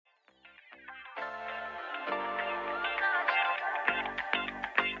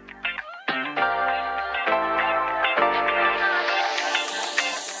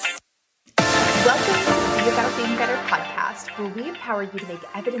where we empower you to make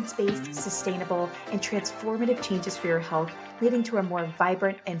evidence-based, sustainable, and transformative changes for your health, leading to a more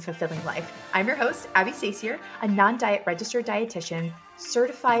vibrant and fulfilling life. I'm your host, Abby Sasier, a non-diet registered dietitian,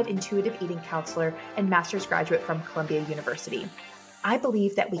 certified intuitive eating counselor, and master's graduate from Columbia University. I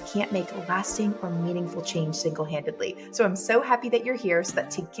believe that we can't make lasting or meaningful change single-handedly. So I'm so happy that you're here so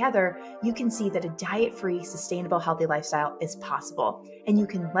that together you can see that a diet-free, sustainable, healthy lifestyle is possible. And you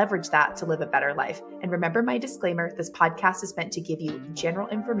can leverage that to live a better life. And remember my disclaimer, this podcast is meant to give you general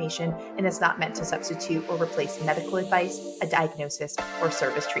information and is not meant to substitute or replace medical advice, a diagnosis, or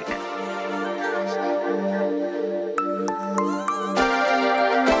service treatment.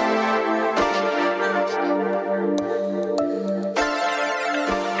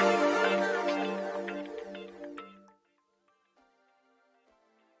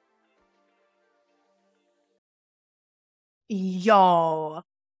 Y'all,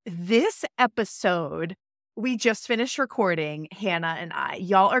 this episode, we just finished recording, Hannah and I.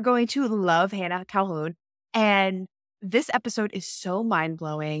 Y'all are going to love Hannah Calhoun. And this episode is so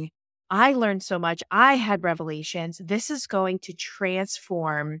mind-blowing. I learned so much. I had revelations. This is going to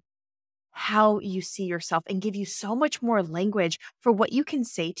transform how you see yourself and give you so much more language for what you can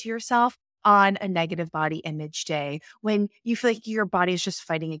say to yourself on a negative body image day, when you feel like your body is just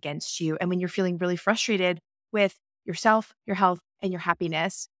fighting against you, and when you're feeling really frustrated with yourself, your health, and your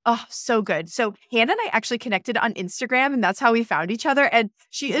happiness. Oh, so good. So Hannah and I actually connected on Instagram, and that's how we found each other. And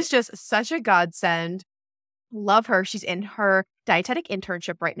she is just such a godsend. Love her. She's in her dietetic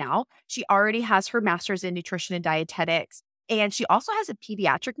internship right now. She already has her master's in nutrition and dietetics. And she also has a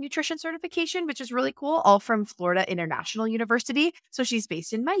pediatric nutrition certification, which is really cool, all from Florida International University. So she's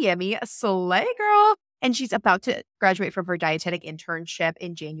based in Miami, a slay girl. And she's about to graduate from her dietetic internship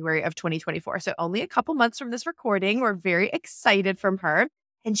in January of 2024. So only a couple months from this recording. We're very excited from her.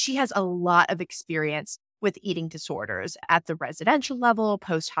 And she has a lot of experience with eating disorders at the residential level,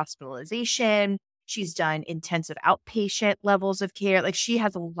 post-hospitalization. She's done intensive outpatient levels of care. Like, she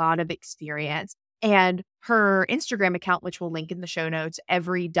has a lot of experience. And her Instagram account, which we'll link in the show notes,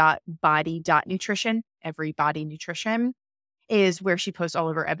 every.body.nutrition, everybody nutrition, is where she posts all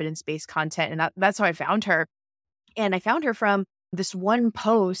of her evidence-based content. And that's how I found her. And I found her from this one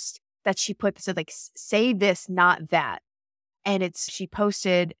post that she put that said, like, say this, not that. And she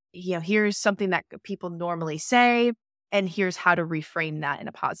posted, here's something that people normally say, and here's how to reframe that in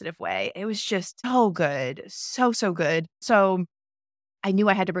a positive way. It was just so good. So, so good. So I knew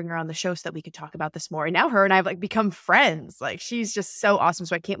I had to bring her on the show so that we could talk about this more. And now her and I have become friends. She's just so awesome.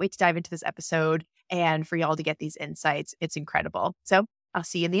 So I can't wait to dive into this episode and for y'all to get these insights. It's incredible. So I'll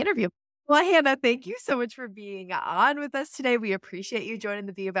see you in the interview. Well, Hannah, thank you so much for being on with us today. We appreciate you joining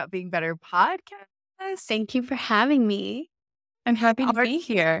the Be About Being Better podcast. Thank you for having me. I'm happy to be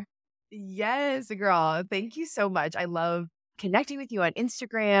here. Yes, girl. Thank you so much. I love connecting with you on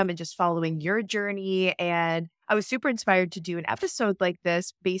Instagram and just following your journey. And I was super inspired to do an episode like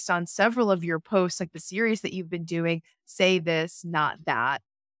this based on several of your posts, like the series that you've been doing, Say This, Not That.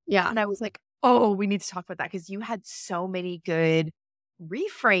 Yeah. And I was like, oh, we need to talk about that because you had so many good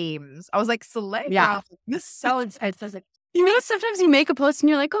reframes. I was like, slay. Yeah. This is so intense. I was like, sometimes you make a post and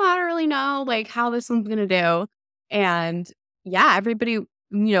you're like, oh, I don't really know how this one's going to do. And yeah, everybody,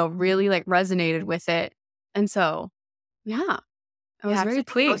 really resonated with it. And so, yeah, I was very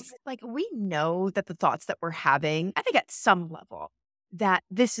pleased. We know that the thoughts that we're having, I think at some level, that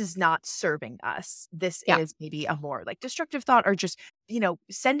this is not serving us. This is maybe a more destructive thought, or just,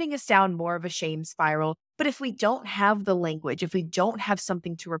 sending us down more of a shame spiral. But if we don't have the language, if we don't have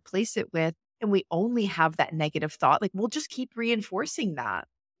something to replace it with, and we only have that negative thought, we'll just keep reinforcing that.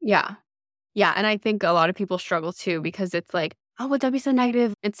 Yeah. Yeah. And I think a lot of people struggle too, because it's like, oh, would that be so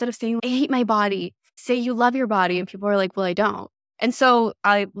negative? Instead of saying, I hate my body, say you love your body. And people are like, well, I don't. And so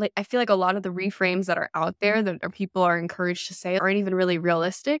I feel like a lot of the reframes that are out there that people are encouraged to say aren't even really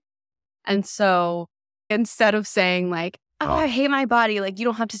realistic. And so instead of saying oh, I hate my body, you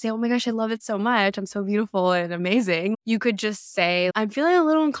don't have to say, oh my gosh, I love it so much, I'm so beautiful and amazing. You could just say, I'm feeling a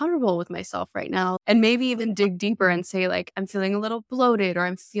little uncomfortable with myself right now. And maybe even dig deeper and say I'm feeling a little bloated, or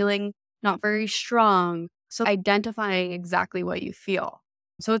I'm feeling not very strong. So identifying exactly what you feel.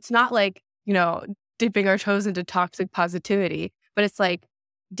 So it's not dipping our toes into toxic positivity, but it's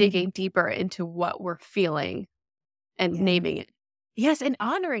digging deeper into what we're feeling and naming it. Yes, and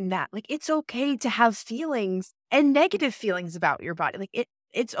honoring that. It's okay to have feelings and negative feelings about your body.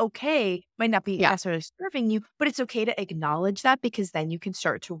 It's okay. Might not be necessarily serving you, but it's okay to acknowledge that, because then you can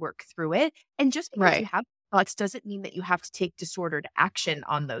start to work through it. And just because you have thoughts doesn't mean that you have to take disordered action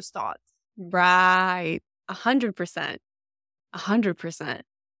on those thoughts. Right. 100%. 100%.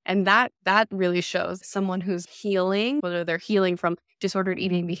 And that really shows someone who's healing, whether they're healing from disordered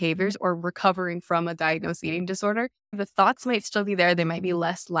eating behaviors or recovering from a diagnosed eating disorder. The thoughts might still be there. They might be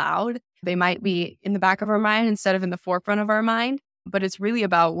less loud. They might be in the back of our mind instead of in the forefront of our mind. But it's really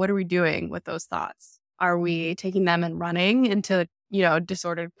about, what are we doing with those thoughts? Are we taking them and running into,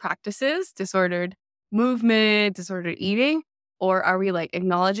 disordered practices, disordered movement, disordered eating? Or are we like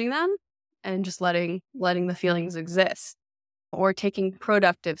acknowledging them and just letting the feelings exist? Or taking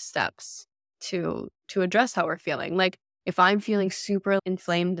productive steps to address how we're feeling. Like if I'm feeling super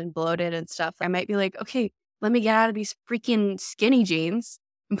inflamed and bloated and stuff, I might be like, okay, let me get out of these freaking skinny jeans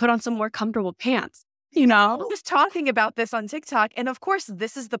and put on some more comfortable pants. I was talking about this on TikTok. And of course,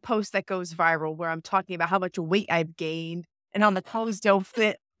 this is the post that goes viral where I'm talking about how much weight I've gained and how the clothes don't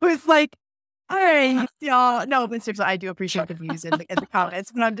fit. It was like, all right, y'all. No, but seriously, I do appreciate the views in the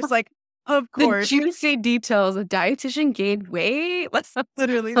comments. But I'm just like, of The course. juicy details. A dietitian gained weight. What's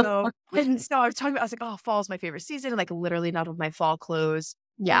Literally, though. And so I was talking about, I was like, oh, fall's my favorite season. And like literally none of my fall clothes.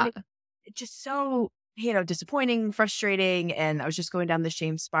 Yeah. And it just so, disappointing, frustrating. And I was just going down the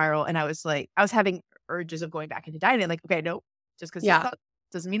shame spiral. And I was like, I was having urges of going back into dieting. Like, okay, no, just because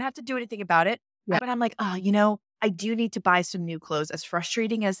doesn't mean I have to do anything about it. Yeah. But I'm like, I do need to buy some new clothes. As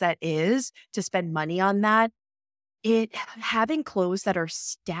frustrating as that is to spend money on that, having clothes that are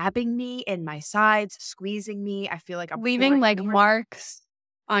stabbing me in my sides, squeezing me, I feel like I'm leaving like marks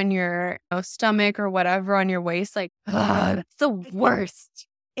on your stomach or whatever on your waist. Like, that's the worst.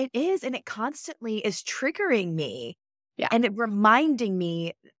 It is. And it constantly is triggering me. Yeah. And it reminding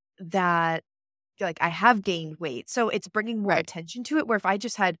me that like I have gained weight. So it's bringing more attention to it, where if I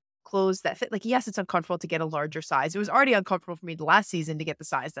just had clothes that fit, like, yes, it's uncomfortable to get a larger size. It was already uncomfortable for me the last season to get the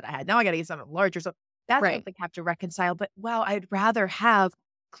size that I had. Now I got to get something larger. So that's something I have to reconcile. But wow, I'd rather have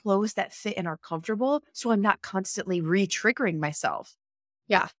clothes that fit and are comfortable so I'm not constantly re-triggering myself.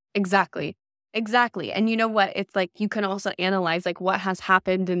 Yeah, exactly. Exactly. And you know what? It's like you can also analyze like what has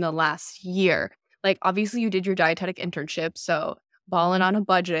happened in the last year. Like obviously you did your dietetic internship. So balling on a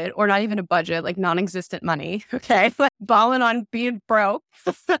budget, or not even a budget, like non-existent money. Okay. Like balling on being broke.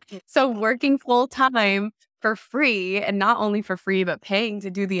 So working full time for free, and not only for free, but paying to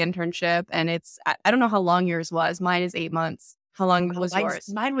do the internship. And it's, I don't know how long yours was. Mine is 8 months. How long was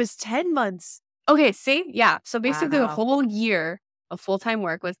yours? Mine was 10 months. Okay. See? Yeah. So basically a whole year of full-time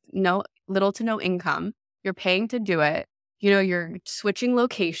work with little to no income. You're paying to do it. You're switching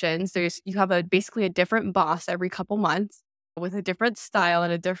locations. You have basically a different boss every couple months with a different style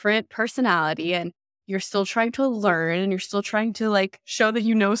and a different personality. And you're still trying to learn, and you're still trying to like show that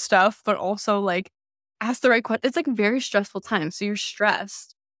you know stuff, but also like ask the right question. It's like a very stressful time. So you're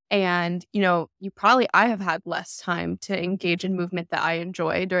stressed. And, I have had less time to engage in movement that I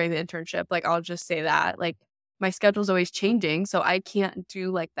enjoy during the internship. Like, I'll just say that. Like, my schedule's always changing, so I can't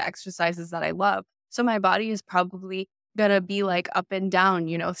do like the exercises that I love. So my body is probably gonna be like up and down,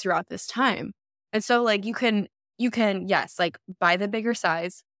 throughout this time. And so like you can, yes, like buy the bigger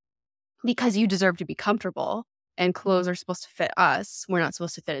size because you deserve to be comfortable, and clothes are supposed to fit us. We're not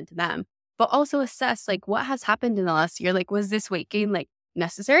supposed to fit into them. But also assess like what has happened in the last year. Like, was this weight gain like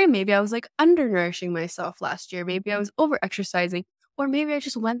necessary? Maybe I was like undernourishing myself last year. Maybe I was over exercising, or maybe I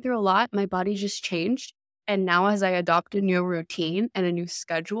just went through a lot. My body just changed. And now as I adopt a new routine and a new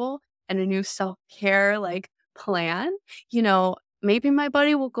schedule and a new self-care like plan, maybe my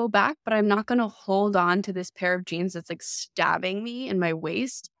body will go back, but I'm not going to hold on to this pair of jeans that's like stabbing me in my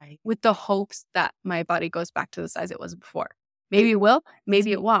waist with the hopes that my body goes back to the size it was before. Maybe it will,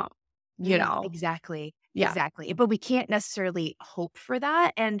 maybe it won't, Exactly. Yeah. Exactly. But we can't necessarily hope for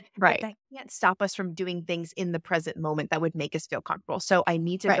that. And that can't stop us from doing things in the present moment that would make us feel comfortable. So I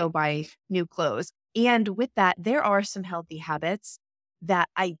need to go buy new clothes. And with that, there are some healthy habits that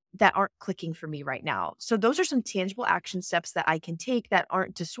aren't clicking for me right now. So those are some tangible action steps that I can take that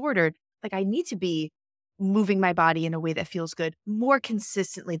aren't disordered. Like I need to be moving my body in a way that feels good more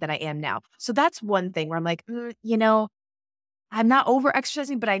consistently than I am now. So that's one thing where I'm like, I'm not over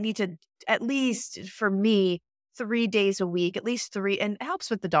exercising, but I need to, at least for me, 3 days a week, at least 3. And it helps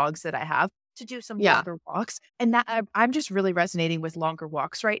with the dogs that I have to do some longer walks. And that I'm just really resonating with longer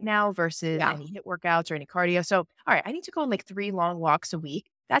walks right now versus any HIIT workouts or any cardio. So, all right, I need to go on like 3 long walks a week.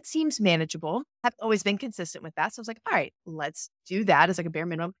 That seems manageable. I've always been consistent with that. So I was like, all right, let's do that as like a bare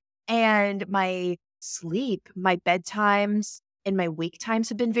minimum. And my sleep, my bedtimes and my wake times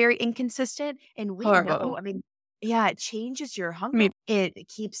have been very inconsistent. And we know, it changes your hunger. It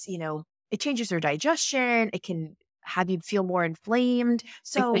keeps, it changes your digestion. It can have you feel more inflamed.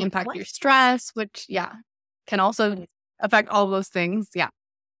 So it can impact your stress, which, can also affect all those things. Yeah.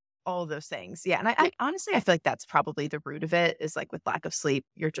 All those things. Yeah. And I Yeah. honestly, I feel like that's probably the root of it is like with lack of sleep,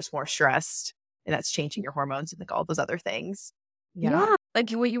 you're just more stressed and that's changing your hormones and like all those other things. Yeah. Yeah.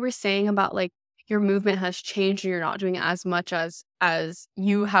 Like what you were saying about like your movement has changed and you're not doing as much as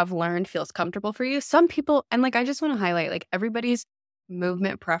you have learned feels comfortable for you. Some people, and like I just want to highlight like everybody's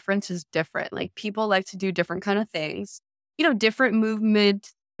movement preference is different. Like people like to do different kind of things. Different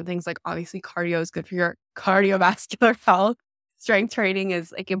movement things, like obviously cardio is good for your cardiovascular health. Strength training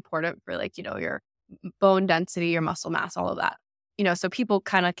is like important for like, your bone density, your muscle mass, all of that. So people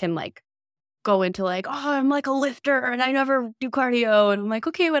kind of can like go into like, oh, I'm like a lifter and I never do cardio. And I'm like,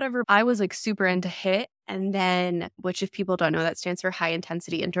 okay, whatever. I was like super into HIIT. And then, which if people don't know, that stands for high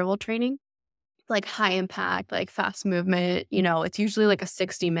intensity interval training, like high impact, like fast movement. It's usually like a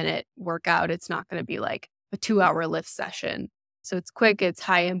 60-minute workout. It's not going to be like a 2-hour lift session. So it's quick, it's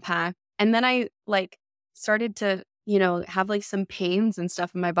high impact. And then I like started to, have like some pains and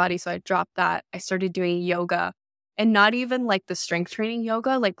stuff in my body. So I dropped that. I started doing yoga. And not even like the strength training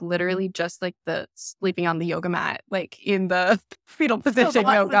yoga, like literally just like the sleeping on the yoga mat, like in the fetal position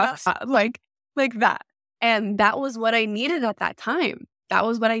yoga, like that. And that was what I needed at that time. That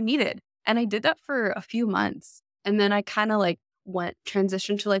was what I needed. And I did that for a few months. And then I kind of like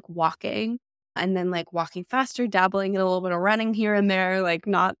transitioned to like walking and then like walking faster, dabbling in a little bit of running here and there, like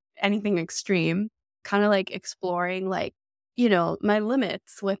not anything extreme, kind of like exploring like, my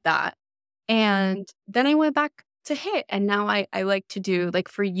limits with that. And then I went back to HIIT. And now I like to do like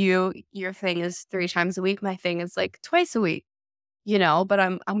for you, your thing is 3 times a week. My thing is like twice a week, but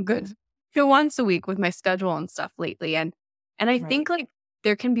I'm good once a week with my schedule and stuff lately. And I Right. think like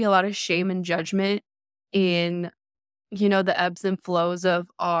there can be a lot of shame and judgment in, the ebbs and flows of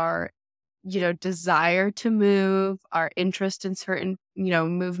our, desire to move, our interest in certain,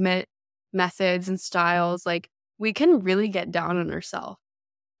 movement methods and styles. Like we can really get down on ourselves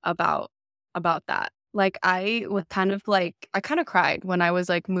about that. Like I was kind of like I kind of cried when I was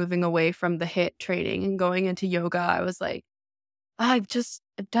like moving away from the HIIT training and going into yoga. I was like, I've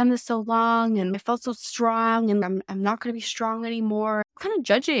done this so long and I felt so strong and I'm not going to be strong anymore. Kind of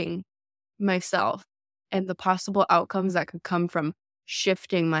judging myself and the possible outcomes that could come from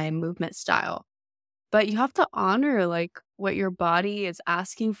shifting my movement style. But you have to honor like what your body is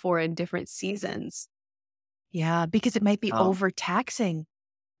asking for in different seasons. Yeah. Because it might be Oh, overtaxing.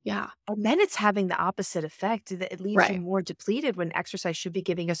 yeah. And then it's having the opposite effect that it leaves you Right. more depleted when exercise should be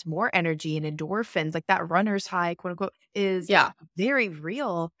giving us more energy and endorphins. Like that runner's high, quote unquote, is Yeah. very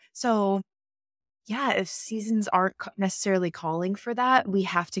real. So yeah, if seasons aren't necessarily calling for that, we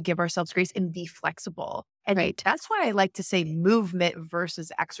have to give ourselves grace and be flexible. And Right. that's why I like to say movement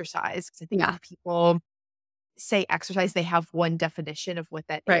versus exercise. Because I think Yeah. when people say exercise, they have one definition of what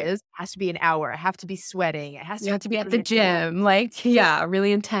that Right. is. It has to be an hour. I have to be sweating. It has You to have be to be at the really gym, like, yeah,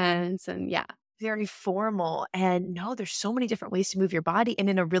 really intense and yeah. very formal. And no, there's so many different ways to move your body. And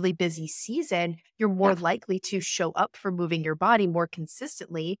in a really busy season, you're more Yeah. likely to show up for moving your body more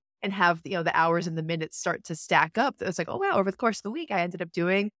consistently and have, the hours and the minutes start to stack up. It's like, oh, wow, over the course of the week, I ended up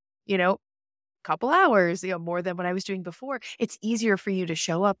doing, a couple hours, more than what I was doing before. It's easier for you to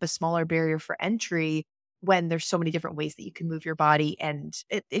show up, a smaller barrier for entry when there's so many different ways that you can move your body. And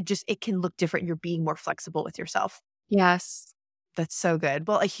it can look different. You're being more flexible with yourself. Yes. That's so good.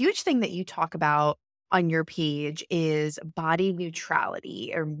 Well, a huge thing that you talk about on your page is body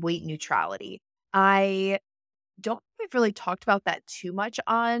neutrality or weight neutrality. I don't think we've really talked about that too much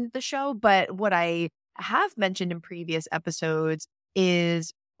on the show, but what I have mentioned in previous episodes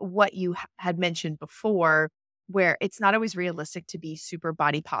is what you had mentioned before, where it's not always realistic to be super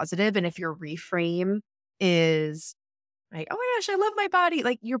body positive. And if your reframe is like, oh my gosh, I love my body,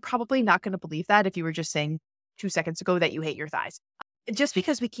 like you're probably not going to believe that if you were just saying 2 seconds ago that you hate your thighs. Just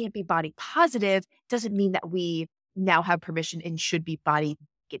because we can't be body positive doesn't mean that we now have permission and should be body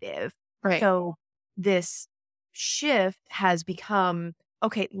negative. Right. So this shift has become,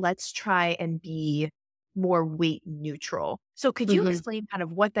 okay, let's try and be more weight neutral. So could you Mhm. explain kind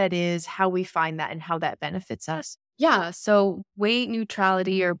of what that is, how we find that and how that benefits us? Yeah, so weight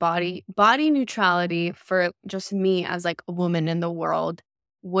neutrality or body neutrality for just me as like a woman in the world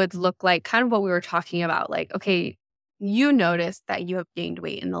would look like kind of what we were talking about. Like, okay, you noticed that you have gained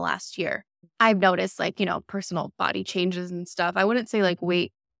weight in the last year. I've noticed like, personal body changes and stuff. I wouldn't say like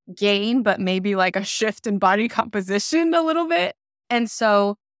weight gain, but maybe like a shift in body composition a little bit. And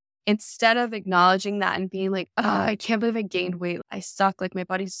so instead of acknowledging that and being like, oh, I can't believe I gained weight. I suck. Like my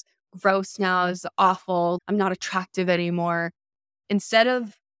body's gross now, is awful. I'm not attractive anymore. Instead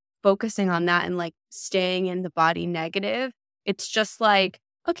of focusing on that and like staying in the body negative, it's just like,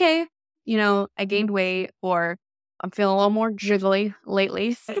 okay, I gained weight or I'm feeling a little more jiggly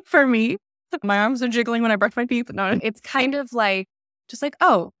lately for me. My arms are jiggling when I brush my teeth. No, it's kind of like, just like,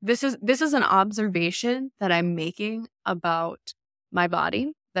 oh, this is an observation that I'm making about my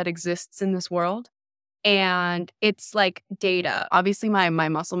body that exists in this world. And it's like data. Obviously, my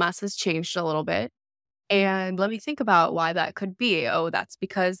muscle mass has changed a little bit. And let me think about why that could be. Oh, that's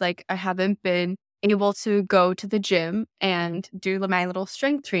because like I haven't been able to go to the gym and do my little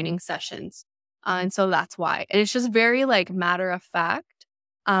strength training sessions. And so that's why. And it's just very like matter of fact.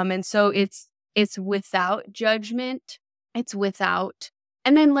 And so it's without judgment. It's without,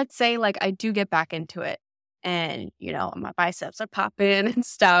 and then let's say like I do get back into it and, my biceps are popping and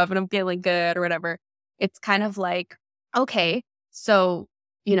stuff and I'm feeling good or whatever. It's kind of like, okay, so,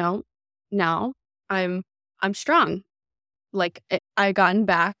 now I'm strong. Like I gotten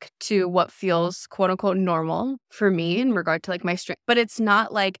back to what feels quote unquote normal for me in regard to like my strength, but it's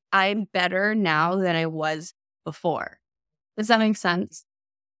not like I'm better now than I was before. Does that make sense?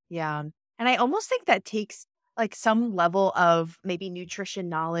 Yeah. And I almost think that takes like some level of maybe nutrition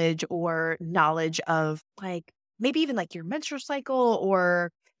knowledge or knowledge of like maybe even like your menstrual cycle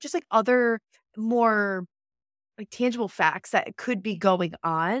or just like other more like tangible facts that could be going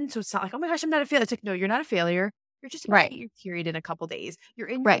on. So it's not like, oh my gosh, I'm not a failure. It's like, no, you're not a failure. You're just about to Right. get your period in a couple days. You're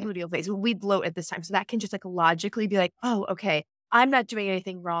in your Right. luteal phase. We bloat at this time. So that can just like logically be like, oh, okay, I'm not doing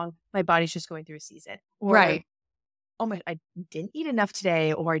anything wrong. My body's just going through a season. Or Right. oh my, I didn't eat enough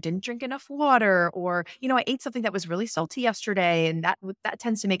today, or I didn't drink enough water, or, I ate something that was really salty yesterday. And that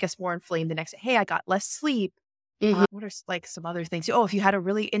tends to make us more inflamed the next day. Hey, I got less sleep. Hmm. What are like some other things? Oh, if you had a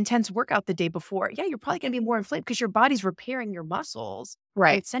really intense workout the day before, yeah, you're probably going to be more inflamed because your body's repairing your muscles. Right?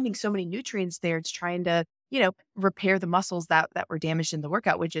 Right. It's sending so many nutrients there. It's trying to, repair the muscles that were damaged in the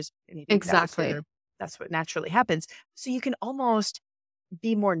workout, which is maybe Exactly. that's what naturally happens. So you can almost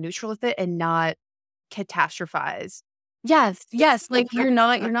be more neutral with it and not catastrophize. Yes. Yes. Like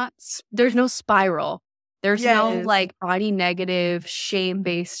there's no spiral. There's no Yes. like body negative, shame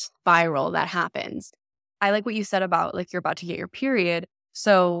based spiral that happens. I like what you said about like you're about to get your period.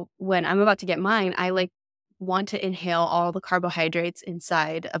 So when I'm about to get mine, I like want to inhale all the carbohydrates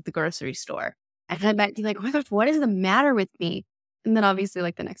inside of the grocery store. And I might be like, oh my gosh, what is the matter with me? And then obviously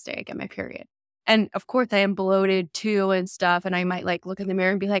like the next day I get my period. And of course I am bloated too and stuff. And I might like look in the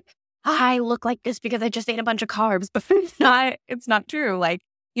mirror and be like, I look like this because I just ate a bunch of carbs, but it's not true. Like,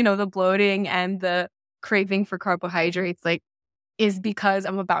 the bloating and the craving for carbohydrates, like, is because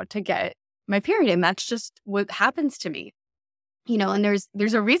I'm about to get my period. And that's just what happens to me, and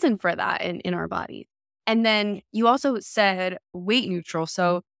there's a reason for that in our body. And then you also said weight neutral.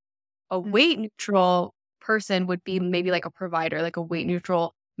 So a weight neutral person would be maybe like a provider, like a weight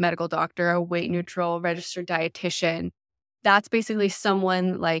neutral medical doctor, a weight neutral registered dietitian. That's basically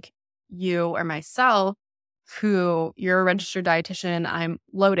someone like you or myself who you're a registered dietitian, I'm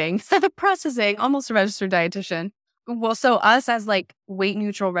loading, processing, almost a registered dietitian. Well, so us as like weight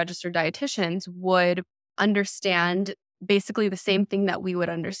neutral registered dietitians would understand basically the same thing that we would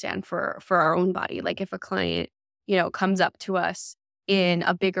understand for our own body. Like if a client, comes up to us in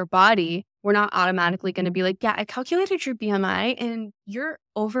a bigger body, we're not automatically going to be like, yeah, I calculated your BMI and you're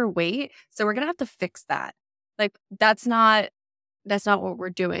overweight. So we're going to have to fix that. Like that's not what we're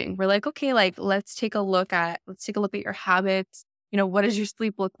doing. We're like, okay, like let's take a look at your habits. What does your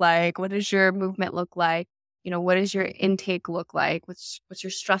sleep look like? What does your movement look like? What does your intake look like? What's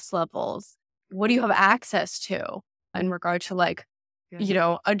your stress levels? What do you have access to in regard to like,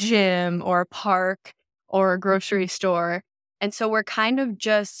 a gym or a park or a grocery store? And so we're kind of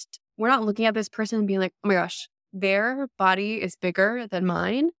we're not looking at this person and being like, oh my gosh, their body is bigger than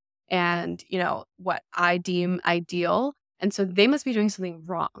mine. And, what I deem ideal. And so they must be doing something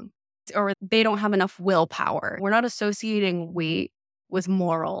wrong or they don't have enough willpower. We're not associating weight with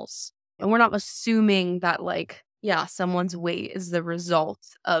morals. And we're not assuming that like, yeah, someone's weight is the result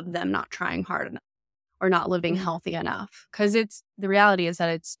of them not trying hard enough or not living healthy enough. Because the reality is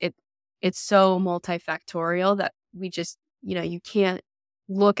that it's so multifactorial that we just, you can't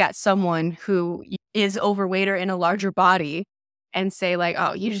look at someone who is overweight or in a larger body and say like,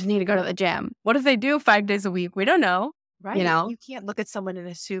 oh, you just need to go to the gym. What if they do 5 days a week? We don't know. Right. You can't look at someone and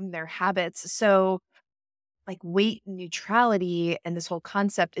assume their habits. So like weight neutrality and this whole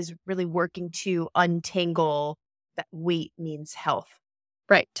concept is really working to untangle that weight means health.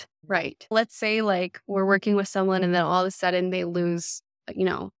 Right. Right. Let's say like we're working with someone and then all of a sudden they lose,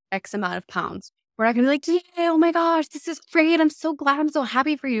 X amount of pounds. We're not going to be like, yeah, oh my gosh, this is great. I'm so glad. I'm so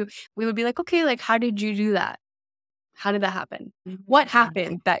happy for you. We would be like, okay, like, how did you do that? How did that happen? What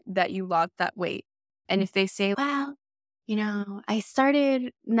happened that you lost that weight? And if they say, well, I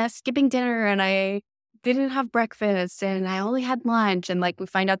started skipping dinner and I didn't have breakfast and I only had lunch. And like we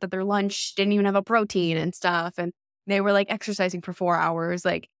find out that their lunch didn't even have a protein and stuff. And they were like exercising for 4 hours.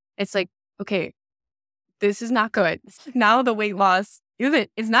 Like, it's like, okay, this is not good. Now the weight loss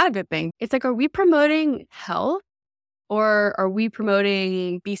is not a good thing. It's like, are we promoting health or are we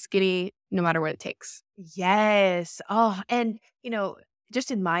promoting be skinny no matter what it takes? Yes. Oh, and, just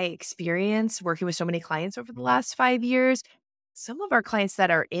in my experience working with so many clients over the last 5 years, some of our clients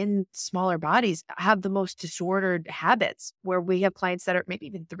that are in smaller bodies have the most disordered habits, where we have clients that are maybe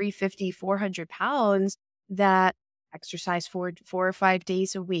even 350, 400 pounds that exercise 4 or 5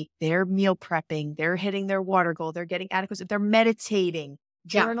 days a week. They're meal prepping, they're hitting their water goal, they're getting adequate, they're meditating,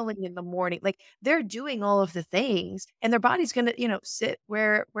 Yeah. journaling in the morning. Like, they're doing all of the things, and their body's going to, sit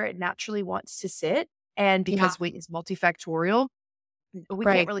where it naturally wants to sit. And Yeah. because weight is multifactorial, we can't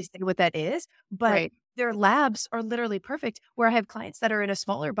Right. really say what that is, but Right. their labs are literally perfect. Where I have clients that are in a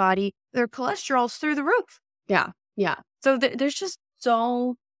smaller body, their cholesterol's through the roof. Yeah. Yeah. So there's just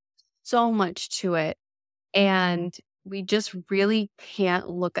so much to it. And we just really can't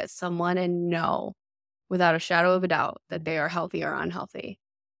look at someone and know without a shadow of a doubt that they are healthy or unhealthy.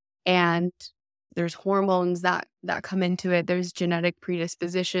 And there's hormones that come into it. There's genetic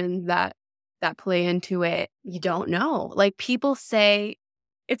predispositions that play into it. You don't know. Like, people say,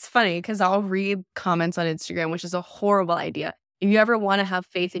 it's funny because I'll read comments on Instagram, which is a horrible idea. If you ever want to have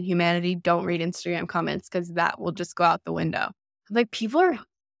faith in humanity, don't read Instagram comments because that will just go out the window. Like, people are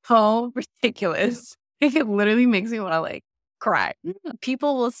so ridiculous. It literally makes me want to like cry.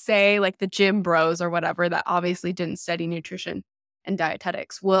 People will say, like, the gym bros or whatever that obviously didn't study nutrition and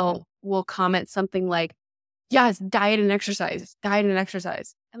dietetics will comment something like, yes, diet and exercise, diet and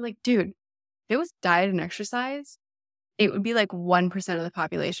exercise. I'm like, dude, if it was diet and exercise, it would be like 1% of the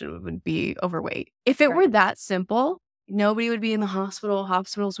population would be overweight. If it were that simple, nobody would be in the hospital.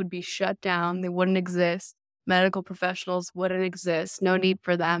 Hospitals would be shut down. They wouldn't exist. Medical professionals wouldn't exist. No need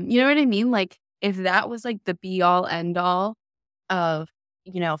for them. You know what I mean? Like, if that was like the be all end all of,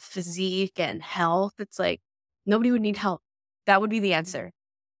 physique and health, it's like nobody would need help. That would be the answer.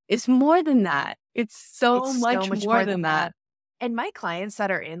 It's more than that. It's so It's so much much more than that. And my clients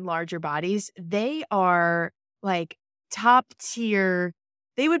that are in larger bodies, they are like top tier.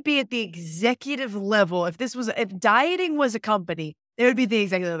 They would be at the executive level. If dieting was a company, they would be the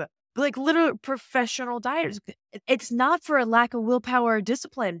executive level. Like, literal professional dieters. It's not for a lack of willpower or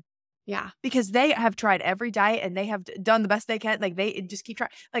discipline, Yeah. because they have tried every diet and they have done the best they can. Like, they just keep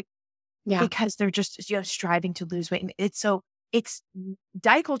trying, like, Yeah. because they're just, striving to lose weight. And it's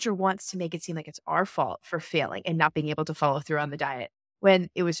diet culture wants to make it seem like it's our fault for failing and not being able to follow through on the diet, when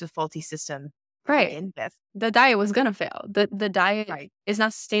it was a faulty system to Right. begin with. The diet was going to fail. The diet is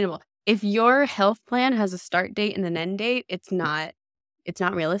not sustainable. If your health plan has a start date and an end date, it's not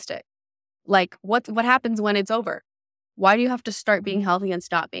realistic. Like, what happens when it's over? Why do you have to start being healthy and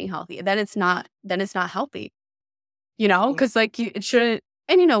stop being healthy? Then it's not healthy. Because like it shouldn't.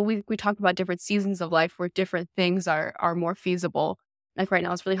 And we talk about different seasons of life where different things are more feasible. Like, right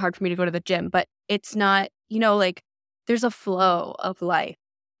now, it's really hard for me to go to the gym, but it's not. Like, there's a flow of life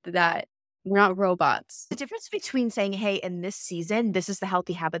that we're not robots. The difference between saying, hey, in this season, this is the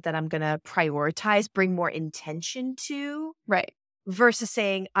healthy habit that I'm going to prioritize, bring more intention to, Right. versus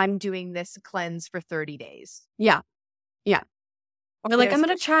saying, I'm doing this cleanse for 30 days. Yeah. Yeah. Or like, I'm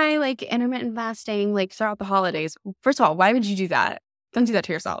going to try like intermittent fasting, like throughout the holidays. First of all, why would you do that? Don't do that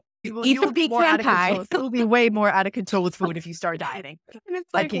to yourself. You will be more out of control. You will be way more out of control with food if you start dieting. And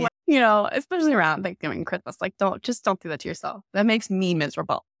it's like, especially around Thanksgiving, Christmas, like, don't do that to yourself. That makes me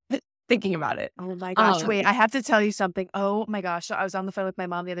miserable thinking about it. Oh my gosh. Wait, I have to tell you something. Oh my gosh. So I was on the phone with my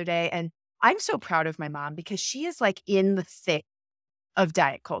mom the other day, and I'm so proud of my mom because she is like in the thick of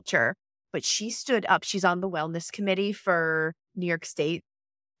diet culture, but she stood up. She's on the wellness committee for New York State.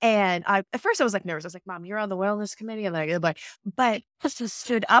 And at first I was like nervous. I was like, Mom, you're on the wellness committee. I'm like, but she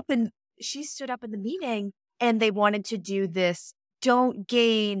stood up in the meeting, and they wanted to do this. Don't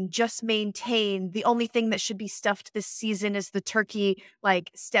gain, just maintain. The only thing that should be stuffed this season is the turkey,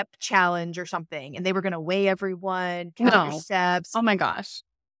 like, step challenge or something. And they were going to weigh everyone, count your steps. Oh my gosh.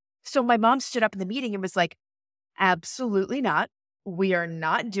 So my mom stood up in the meeting and was like, absolutely not. We are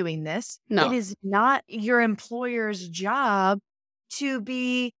not doing this. No. It is not your employer's job to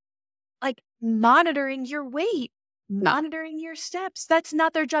be like monitoring your weight, monitoring your steps. That's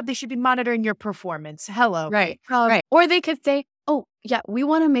not their job. They should be monitoring your performance. Hello. Right. Right. Or they could say, oh, yeah, we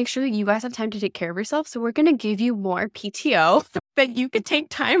want to make sure that you guys have time to take care of yourself. So we're going to give you more PTO that you could take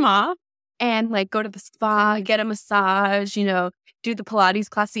time off and like go to the spa, get a massage, do the Pilates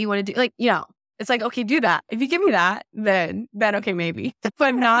class that you want to do. Like, it's like, okay, do that. If you give me that, then okay, maybe.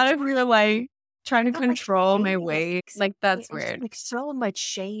 But not if you're like, trying to so much control my shame. weight. Like, Exactly. that's And just weird. like so much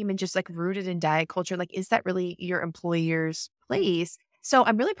shame and just like rooted in diet culture. Like, is that really your employer's place? So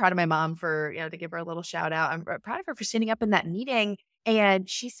I'm really proud of my mom for, to give her a little shout out. I'm proud of her for standing up in that meeting. And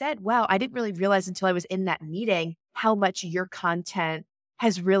she said, wow, I didn't really realize until I was in that meeting how much your content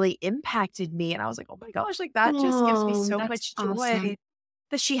has really impacted me. And I was like, oh my gosh, like that just gives me Oh, so that's much awesome. joy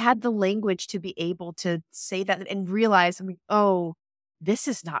that she had the language to be able to say that and realize, I'm like, oh, this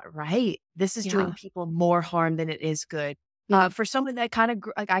is not right. This is doing Yeah. people more harm than it is good. Yeah. For someone that kind of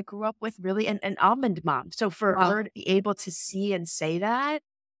like I grew up with really an almond mom. So for Wow. her to be able to see and say that,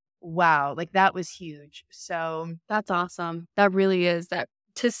 wow, like that was huge. So That's awesome. That really is that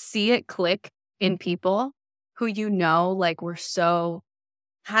to see it click in people who, like were so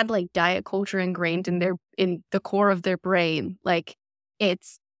had like diet culture ingrained in the core of their brain. Like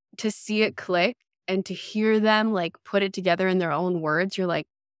it's to see it click and to hear them like put it together in their own words, you're like,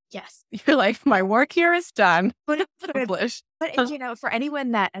 yes, you're like, my work here is done. but Accomplished. But, for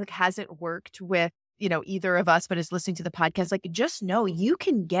anyone that like, hasn't worked with, either of us, but is listening to the podcast, like just know you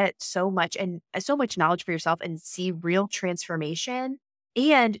can get so much and so much knowledge for yourself and see real transformation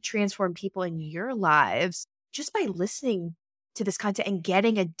and transform people in your lives just by listening to this content and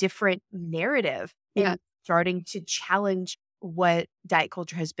getting a different narrative Yeah. and starting to challenge what diet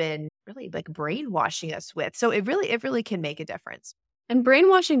culture has been really like brainwashing us with. So it really can make a difference. And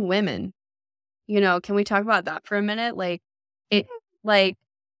brainwashing women, can we talk about that for a minute? Like it, like,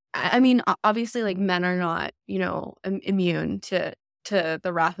 I mean, obviously, like men are not, immune to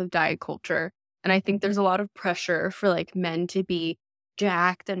the wrath of diet culture. And I think there's a lot of pressure for like men to be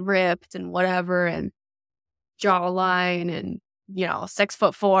jacked and ripped and whatever and jawline and,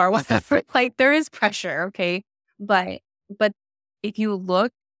 6'4", whatever. Like there is pressure, okay? But if you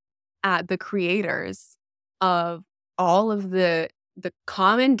look at the creators of all of the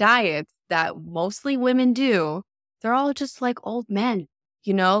common diets that mostly women do, they're all just like old men,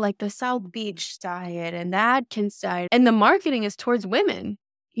 like the South Beach diet and the Atkins diet. And the marketing is towards women,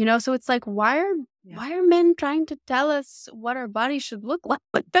 so it's like, why are men trying to tell us what our body should look like?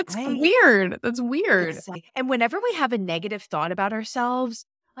 Like that's Right. weird. That's weird. Exactly. And whenever we have a negative thought about ourselves,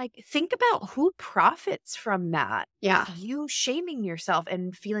 like think about who profits from that. Yeah. You shaming yourself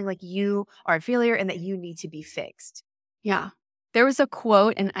and feeling like you are a failure and that you need to be fixed. Yeah. There was a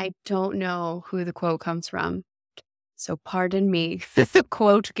quote, and I don't know who the quote comes from. So pardon me, the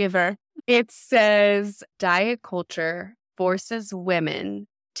quote giver. It says, diet culture forces women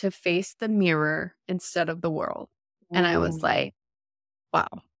to face the mirror instead of the world. And I was Ooh. like, wow.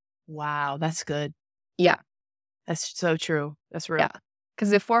 Wow, that's good. Yeah. That's so true. That's real. Yeah.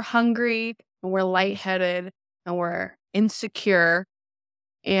 Because if we're hungry and we're lightheaded and we're insecure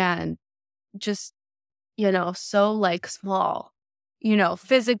and just, so like small,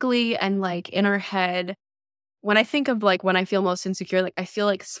 physically and like in our head. When I think of like when I feel most insecure, like I feel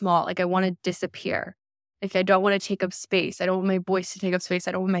like small, like I want to disappear. Like I don't want to take up space. I don't want my voice to take up space.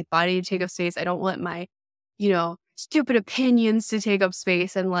 I don't want my body to take up space. I don't want my, stupid opinions to take up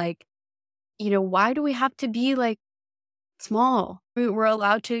space. And like, why do we have to be like small? We're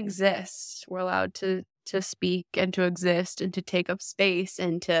allowed to exist. We're allowed to speak and to exist and to take up space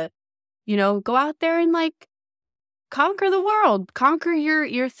and to, go out there and like conquer the world, conquer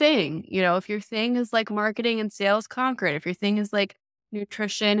your thing. If your thing is like marketing and sales, conquer it. If your thing is like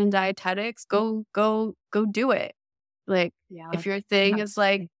nutrition and dietetics, go do it. Like if your thing is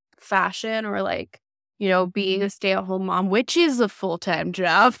like fashion or like, being a stay-at-home mom, which is a full-time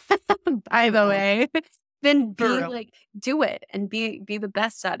job, by the way, then do it and be the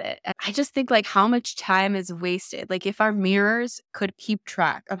best at it. And I just think like how much time is wasted. Like if our mirrors could keep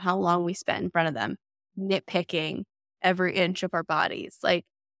track of how long we spent in front of them, nitpicking every inch of our bodies. Like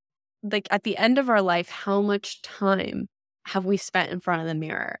at the end of our life, how much time have we spent in front of the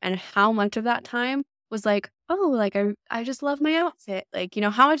mirror? And how much of that time was like, oh, like I just love my outfit. Like,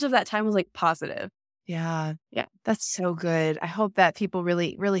 how much of that time was like positive? Yeah. Yeah. That's so good. I hope that people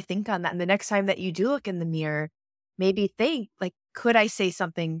really, really think on that. And the next time that you do look in the mirror, maybe think like, could I say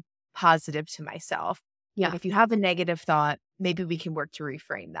something positive to myself? Yeah. Like if you have a negative thought, maybe we can work to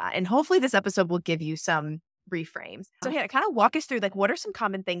reframe that. And hopefully this episode will give you some reframes. So Hannah, kind of walk us through like, what are some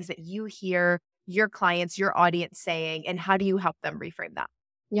common things that you hear your clients, your audience saying, and how do you help them reframe that?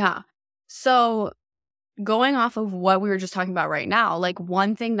 Yeah. So going off of what we were just talking about right now, like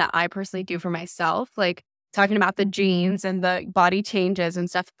one thing that I personally do for myself, like talking about the jeans and the body changes and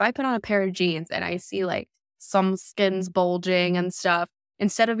stuff, if I put on a pair of jeans and I see like some skin's bulging and stuff,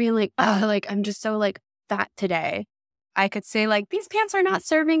 instead of being like, oh, like I'm just so like fat today, I could say like, these pants are not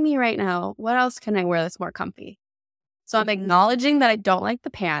serving me right now. What else can I wear that's more comfy? So I'm acknowledging that I don't like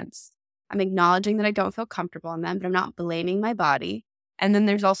the pants. I'm acknowledging that I don't feel comfortable in them, but I'm not blaming my body. And then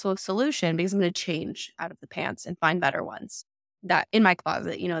there's also a solution because I'm going to change out of the pants and find better ones that in my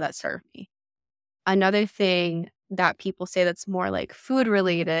closet, that serve me. Another thing that people say that's more like food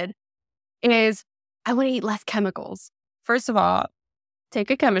related is I want to eat less chemicals. First of all, take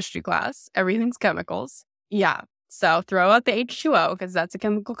a chemistry class. Everything's chemicals. Yeah. So throw out the H2O because that's a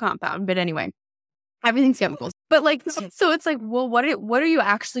chemical compound. But anyway, everything's chemicals. But like, so it's like, well, what are you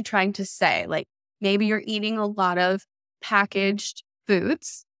actually trying to say? Like maybe you're eating a lot of packaged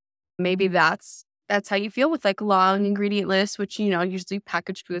foods. Maybe that's how you feel with like long ingredient lists, which, usually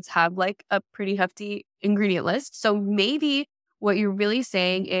packaged foods have like a pretty hefty ingredient list. So maybe what you're really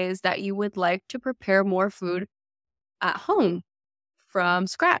saying is that you would like to prepare more food at home from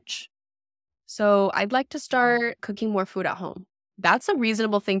scratch. So I'd like to start cooking more food at home. That's a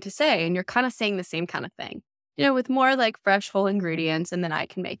reasonable thing to say. And you're kind of saying the same kind of thing, with more like fresh, whole ingredients, and then I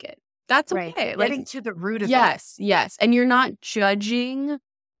can make it. That's right. okay. Getting to the root of it. Yes. And you're not judging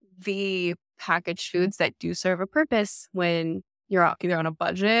the packaged foods that do serve a purpose when you're either on a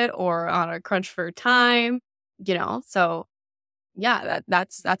budget or on a crunch for time, So yeah,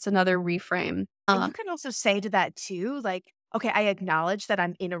 that's another reframe. And you can also say to that too, like, okay, I acknowledge that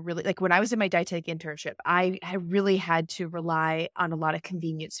I'm in a really, like when I was in my dietetic internship, I really had to rely on a lot of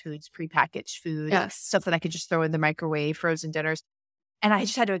convenience foods, prepackaged foods, stuff that I could just throw in the microwave, frozen dinners. And I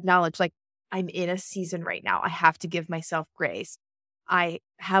just had to acknowledge, like, I'm in a season right now. I have to give myself grace. I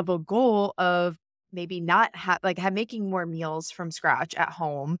have a goal of maybe not making more meals from scratch at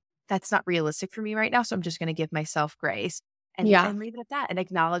home. That's not realistic for me right now. So I'm just going to give myself grace and leave it at that and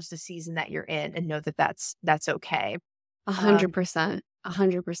acknowledge the season that you're in and know that that's okay. 100%.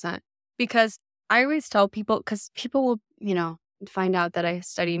 100%. Because I always tell people, because people will, find out that I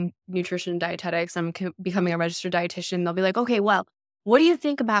study nutrition and dietetics. I'm becoming a registered dietitian. They'll be like, okay, well, what do you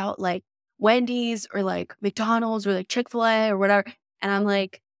think about like Wendy's or like McDonald's or like Chick-fil-A or whatever? And I'm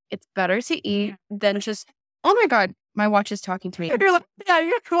like, it's better to eat than just, oh my God, my watch is talking to me. You're like, yeah,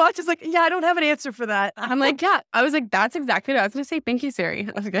 your watch is like, yeah, I don't have an answer for that. I'm like, yeah. I was like, that's exactly what I was going to say. Thank you, Siri.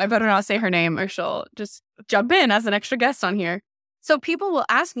 I was like, I better not say her name or she'll just jump in as an extra guest on here. So people will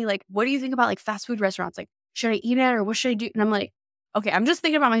ask me like, what do you think about like fast food restaurants? Like, should I eat it or what should I do? And I'm like, okay, I'm just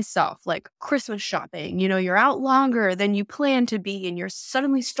thinking about myself, like Christmas shopping. You're out longer than you plan to be and you're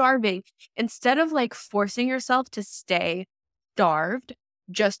suddenly starving. Instead of like forcing yourself to stay starved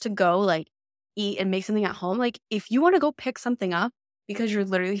just to go like eat and make something at home. Like if you want to go pick something up because you're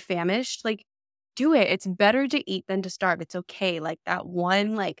literally famished, like do it. It's better to eat than to starve. It's okay. Like that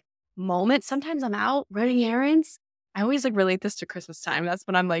one like moment. Sometimes I'm out running errands. I always like relate this to Christmas time. That's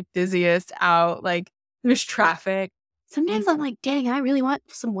when I'm like busiest out, like there's traffic. Sometimes I'm like, dang, I really want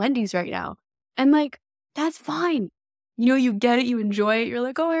some Wendy's right now. And like, that's fine. You get it. You enjoy it. You're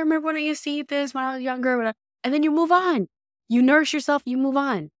like, oh, I remember when I used to eat this when I was younger. Whatever. And then you move on. You nourish yourself, you move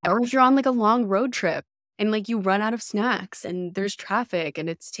on. Or if you're on like a long road trip and like you run out of snacks and there's traffic and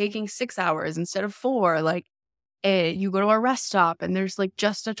it's taking 6 hours instead of 4, like you go to a rest stop and there's like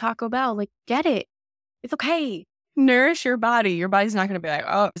just a Taco Bell, like get it. It's okay. Nourish your body. Your body's not going to be like,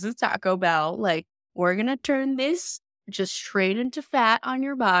 oh, this is Taco Bell. Like we're going to turn this just straight into fat on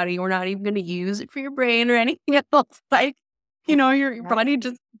your body. We're not even going to use it for your brain or anything else. Like, your body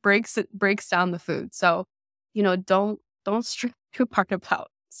just breaks down the food. So, don't stress too hard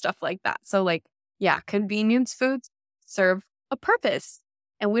about stuff like that. So like, yeah, convenience foods serve a purpose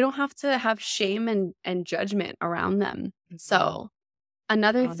and we don't have to have shame and judgment around them. So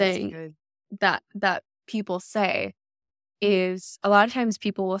another thing that people say is a lot of times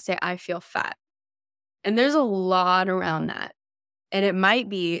people will say, I feel fat. And there's a lot around that. And it might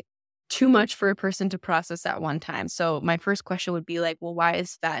be too much for a person to process at one time. So my first question would be like, well, why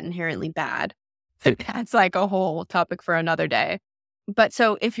is fat inherently bad? That's like a whole topic for another day. But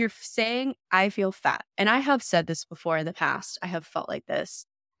so if you're saying, I feel fat, and I have said this before in the past, I have felt like this.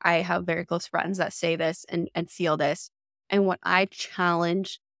 I have very close friends that say this and feel this. And what I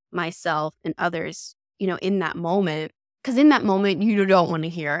challenge myself and others, in that moment, because in that moment, you don't want to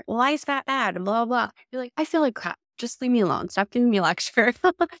hear, well, why is fat bad? And blah, blah, blah. You're like, I feel like crap. Just leave me alone. Stop giving me a lecture.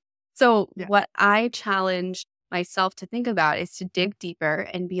 So what I challenge myself to think about is to dig deeper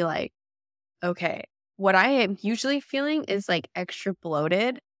and be like, okay, what I am usually feeling is like extra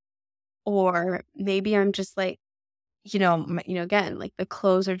bloated, or maybe I'm just like, again, like the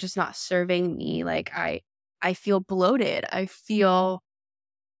clothes are just not serving me. Like I feel bloated. I feel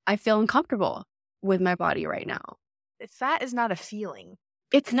uncomfortable with my body right now. Fat is not a feeling.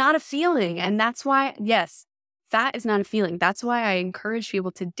 It's not a feeling. And that's why, yes, fat is not a feeling. That's why I encourage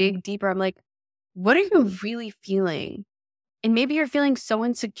people to dig deeper. I'm like, what are you really feeling And maybe you're feeling so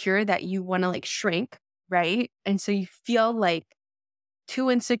insecure that you want to like shrink, right? And so you feel like too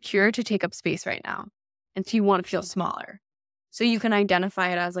insecure to take up space right now. And so you want to feel smaller. So you can identify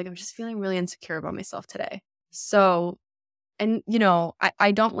it as like, I'm just feeling really insecure about myself today. So, and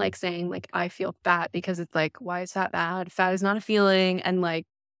I don't like saying like, I feel fat, because it's like, why is that bad? Fat is not a feeling. And like,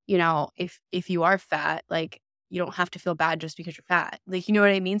 if you are fat, like you don't have to feel bad just because you're fat. Like, you know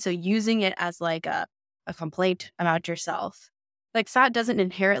what I mean? So using it as like a complaint about yourself, like fat doesn't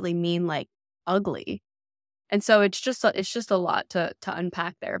inherently mean like ugly. And so it's just a lot to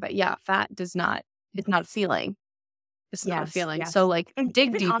unpack there. But yeah, fat does not, it's not a feeling. It's not a Yes, feeling. So yes. like And dig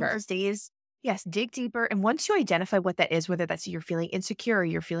even on deeper. those days, yes, dig deeper. And once you identify what that is, whether that's you're feeling insecure, or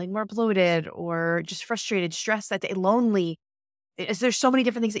you're feeling more bloated, or just frustrated, stressed that day, lonely, there's so many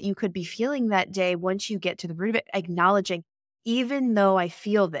different things that you could be feeling that day. Once you get to the root of it, acknowledging, even though I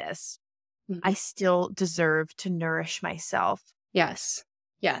feel this, I Mhm. still deserve to nourish myself. Yes.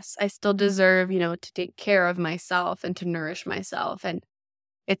 Yes. I still deserve, to take care of myself and to nourish myself. And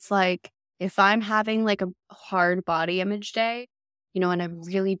it's like, if I'm having like a hard body image day, and I'm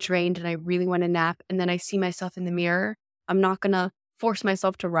really drained and I really want to nap, and then I see myself in the mirror, I'm not going to force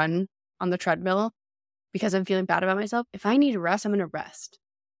myself to run on the treadmill because I'm feeling bad about myself. If I need to rest, I'm going to rest.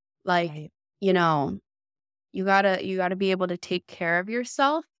 Like, Right. you know, you gotta be able to take care of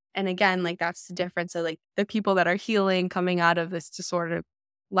yourself. And again, like that's the difference. So like the people that are healing, coming out of this disordered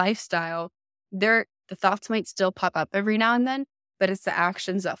lifestyle, the thoughts might still pop up every now and then, but it's the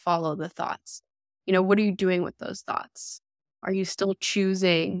actions that follow the thoughts. What are you doing with those thoughts? Are you still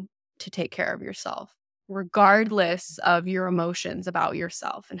choosing to take care of yourself, regardless of your emotions about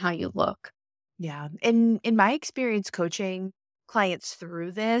yourself and how you look? Yeah. In my experience coaching clients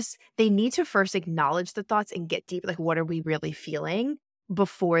through this, they need to first acknowledge the thoughts and get deep, like what are we really feeling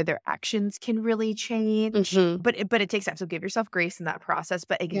before their actions can really change. Hmm. But it takes time. So give yourself grace in that process,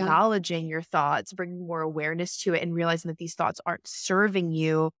 but Yeah. acknowledging your thoughts, bringing more awareness to it and realizing that these thoughts aren't serving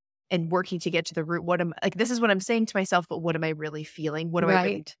you and working to get to the root. What am like this is what I'm saying to myself, but what am I really feeling? What do I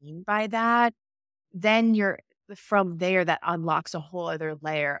really Right. mean by that? Then you're from there that unlocks a whole other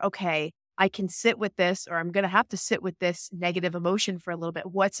layer. Okay, I can sit with this, or I'm going to have to sit with this negative emotion for a little bit.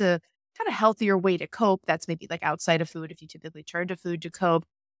 What's a kind of healthier way to cope? That's maybe like outside of food, if you typically turn to food to cope.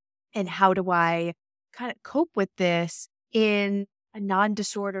 And how do I kind of cope with this in a non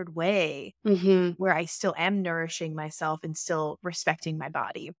disordered way Hmm. where I still am nourishing myself and still respecting my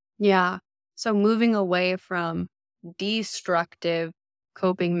body? Yeah. So moving away from destructive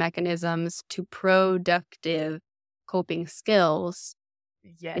coping mechanisms to productive coping skills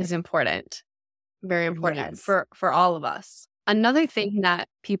is Yes. important. Very important Yes. for all of us. Another thing that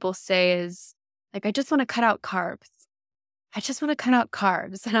people say is like, I just want to cut out carbs. I just want to cut out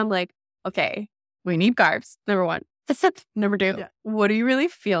carbs. And I'm like, okay, we need carbs. Number one. Number two, Yeah. what are you really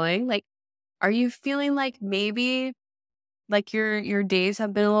feeling? Like, are you feeling like maybe like your days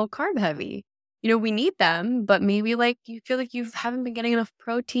have been a little carb heavy? We need them, but maybe like you feel like you haven't been getting enough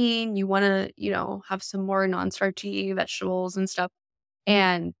protein. You want to, have some more non-starchy vegetables and stuff.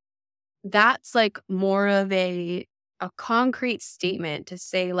 And that's like more of a concrete statement to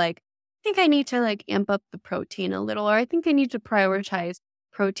say like, I think I need to like amp up the protein a little, or I think I need to prioritize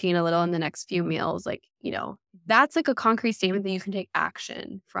protein a little in the next few meals. Like, that's like a concrete statement that you can take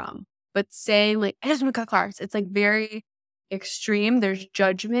action from. But saying like, I just want to cut carbs, it's like very extreme. There's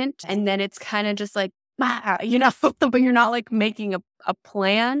judgment. And then it's kind of just like, but you're not like making a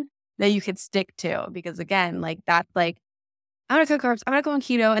plan that you could stick to. Because again, like that's like, I'm gonna cut carbs, I'm gonna go on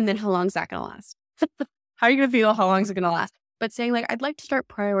keto, and then how long is that gonna last? How are you gonna feel? How long is it gonna last? But saying like, I'd like to start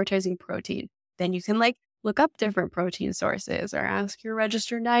prioritizing protein. Then you can like look up different protein sources or ask your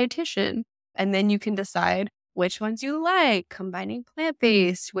registered dietitian. And then you can decide which ones you like, combining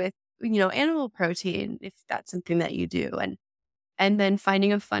plant-based with, animal protein, if that's something that you do. And then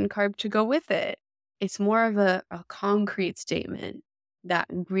finding a fun carb to go with it. It's more of a concrete statement that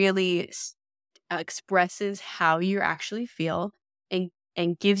really expresses how you actually feel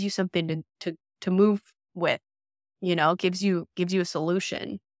and gives you something to move with, gives you a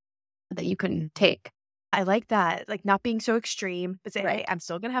solution that you can take. I like that, like, not being so extreme, but say, "Hey, Right. I'm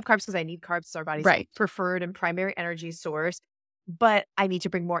still gonna have carbs because I need carbs. It's our body's Right. preferred and primary energy source, but I need to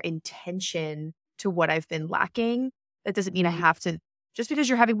bring more intention to what I've been lacking." That doesn't mean I have to just because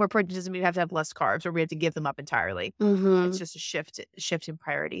you're having more protein doesn't mean you have to have less carbs or we have to give them up entirely. It's Mm-hmm. just a shift in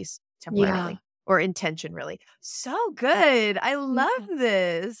priorities Yeah. temporarily or intention, really. So good. I Yeah. love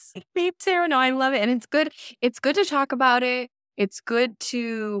this. Me too. No, I love it. And it's good. It's good to talk about it. It's good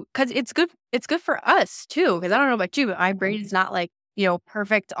because it's good for us too. Cause I don't know about you, but my brain is not like,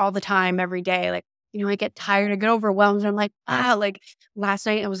 perfect all the time, every day. Like I get tired, I get overwhelmed, and I'm like, like last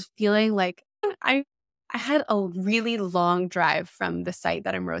night I was feeling like I I had a really long drive from the site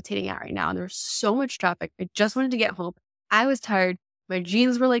that I'm rotating at right now, and there was so much traffic. I just wanted to get home. I was tired. My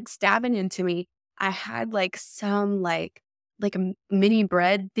jeans were like stabbing into me. I had like some like a mini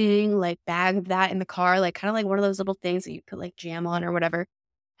bread thing, like bag of that in the car, like kind of like one of those little things that you put like jam on or whatever.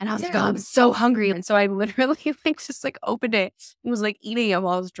 And I was like, oh, I'm so hungry. And so I literally like just like opened it and was like eating it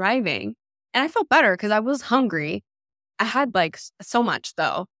while I was driving. And I felt better because I was hungry. I had like so much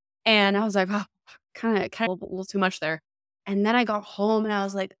though. And I was like, oh, kind of a little too much there. And then I got home and I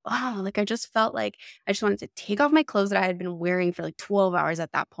was like, oh, like I just felt like I just wanted to take off my clothes that I had been wearing for like 12 hours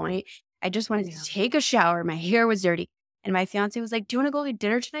at that point. I just wanted to take a shower. My hair was dirty. And my fiance was like, do you want to go get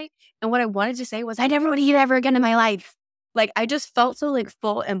dinner tonight? And what I wanted to say was, I never want to eat ever again in my life. Like, I just felt so like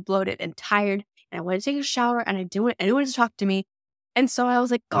full and bloated and tired. And I wanted to take a shower and I didn't want anyone to talk to me. And so I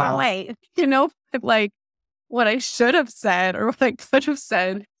was like, go away. Like what I should have said or what I could have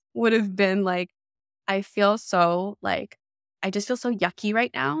said would have been like, I feel so like, I just feel so yucky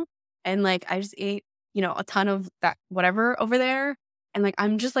right now. And like, I just ate, a ton of that whatever over there. And like,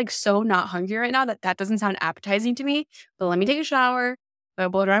 I'm just like so not hungry right now that doesn't sound appetizing to me. But let me take a shower, I'll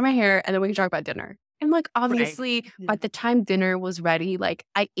blow dry my hair, and then we can talk about dinner. And like, obviously, by the time dinner was ready, like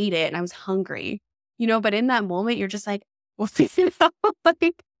I ate it and I was hungry, but in that moment, you're just like, well,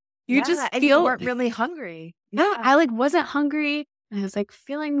 like you just and feel you weren't really hungry. Yeah, I like wasn't hungry. I was like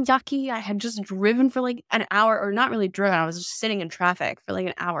feeling yucky. I had just driven for like an hour, or not really driven. I was just sitting in traffic for like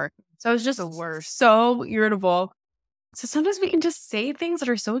an hour. So I was just The worst. so irritable. So sometimes we can just say things that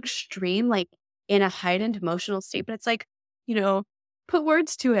are so extreme, like in a heightened emotional state, but it's like, put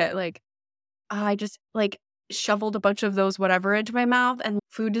words to it. Like, I just like shoveled a bunch of those whatever into my mouth, and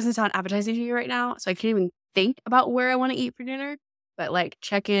food doesn't sound appetizing to you right now. So I can't even think about where I want to eat for dinner. But like,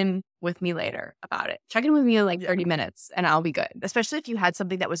 check in with me later about it. Check in with me in like 30 minutes and I'll be good. Especially if you had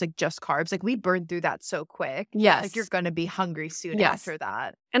something that was like just carbs. Like we burned through that so quick. Yes. Like you're going to be hungry soon after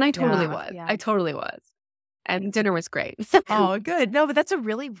that. And I totally was. I totally was. And dinner was great. Oh, good. No, but that's a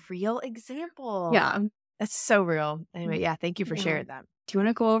really real example. Yeah. That's so real. Anyway, thank you for sharing that. Do you want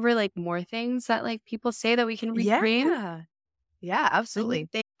to go over like more things that like people say that we can reframe? Yeah, absolutely.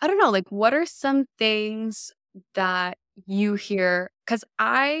 I don't know. Like, what are some things that you hear? Because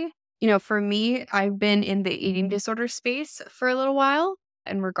for me, I've been in the eating disorder space for a little while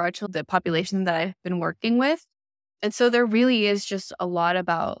in regard to the population that I've been working with. And so there really is just a lot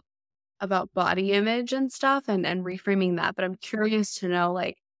about body image and stuff and reframing that. But I'm curious to know,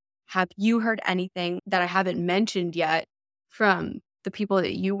 like, have you heard anything that I haven't mentioned yet from the people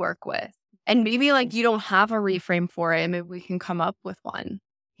that you work with? And maybe like you don't have a reframe for it, and maybe we can come up with one.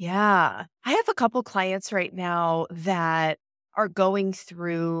 Yeah. I have a couple clients right now that are going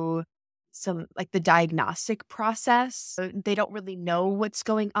through some like the diagnostic process. They don't really know what's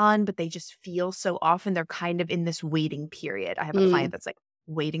going on, but they just feel so often they're kind of in this waiting period. I have a client that's like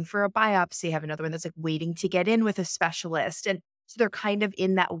waiting for a biopsy. I have another one that's like waiting to get in with a specialist. And so they're kind of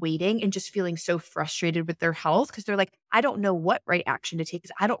in that waiting and just feeling so frustrated with their health because they're like, I don't know what right action to take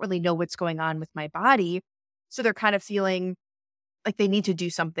because I don't really know what's going on with my body. So they're kind of feeling like they need to do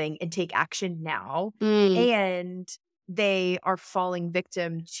something and take action now. And they are falling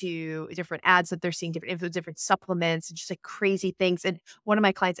victim to different ads that they're seeing, different supplements and just like crazy things. And one of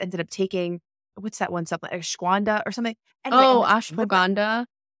my clients ended up taking, what's that one supplement? Ashwagandha or something. Anyway, Ashwagandha.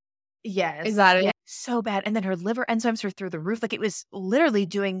 Yes. Is that it? Yeah, so bad. And then her liver enzymes were through the roof. Like it was literally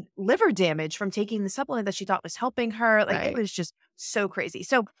doing liver damage from taking the supplement that she thought was helping her. Like it was just so crazy.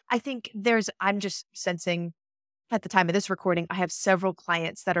 So I think I'm just sensing at the time of this recording, I have several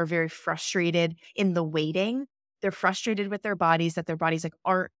clients that are very frustrated in the waiting. They're frustrated with their bodies, that their bodies like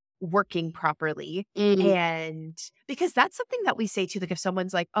aren't working properly. And because that's something that we say too, like if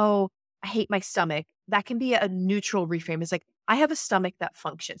someone's like, oh, I hate my stomach, that can be a neutral reframe. It's like, I have a stomach that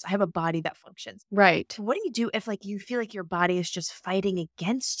functions. I have a body that functions. Right. What do you do if like you feel like your body is just fighting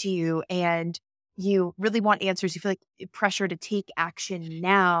against you and you really want answers? You feel like pressure to take action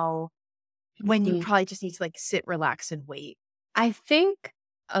now when you probably just need to like sit, relax, and wait. I think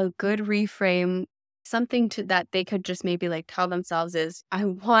a good reframe, something to that they could just maybe like tell themselves is, I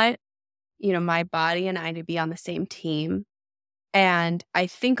want, my body and I to be on the same team. And I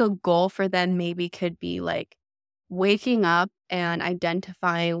think a goal for them maybe could be like waking up and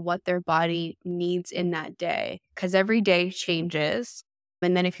identifying what their body needs in that day. Because every day changes.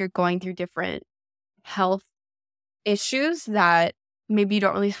 And then if you're going through different health issues that maybe you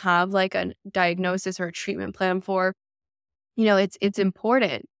don't really have like a diagnosis or a treatment plan for, it's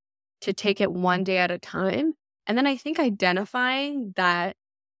important to take it one day at a time. And then I think identifying that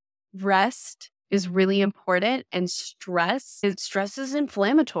rest is really important. And stress is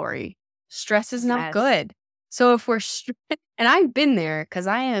inflammatory. Stress is not Yes. good. So if we're and I've been there because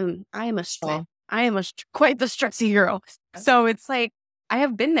I am Well, quite the stressy girl. So it's like I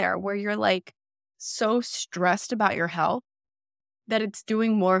have been there where you're like so stressed about your health that it's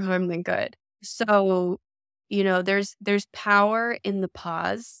doing more harm than good. So, there's power in the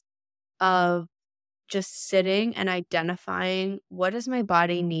pause of just sitting and identifying, what does my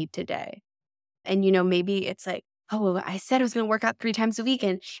body need today? And, maybe it's like, oh, well, I said I was going to work out 3 times a week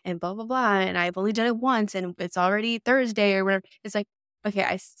and blah, blah, blah. And I've only done it once and it's already Thursday or whatever. It's like,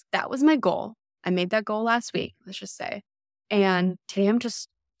 okay, that was my goal. I made that goal last week, let's just say. And today I'm just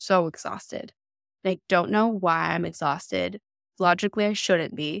so exhausted. Like, don't know why I'm exhausted. Logically, I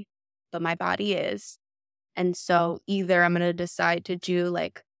shouldn't be, but my body is. And so either I'm going to decide to do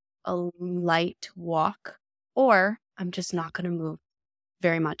like a light walk, or I'm just not going to move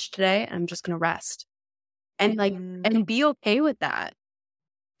very much today. I'm just going to rest and and be okay with that.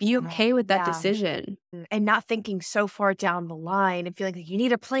 Be okay with that decision. And not thinking so far down the line and feeling like you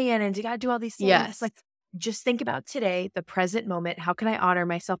need a plan and you got to do all these things. Yes. Like, just think about today, the present moment. How can I honor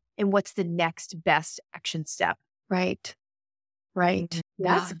myself? And what's the next best action step? Right. Right.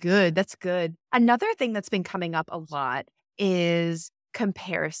 Yeah. That's good. That's good. Another thing that's been coming up a lot is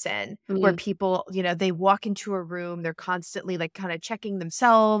comparison, where people, they walk into a room, they're constantly like kind of checking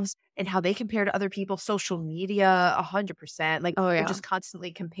themselves and how they compare to other people. Social media, 100%. Like, we're just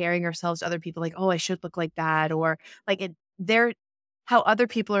constantly comparing ourselves to other people. Like, oh, I should look like that. Or like how other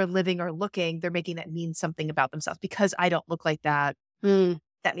people are living or looking, they're making that mean something about themselves. Because I don't look like that,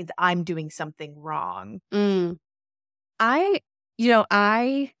 that means I'm doing something wrong. I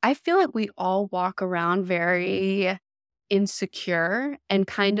feel like we all walk around very insecure and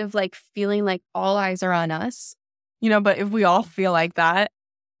kind of like feeling like all eyes are on us, but if we all feel like that,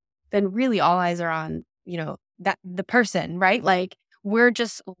 then really all eyes are on, that the person, right? Like, we're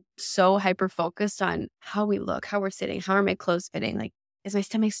just so hyper focused on how we look, how we're sitting, how are my clothes fitting? Like, is my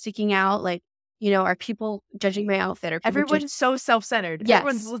stomach sticking out? Like, are people judging my outfit? Everyone's so self-centered. Yes.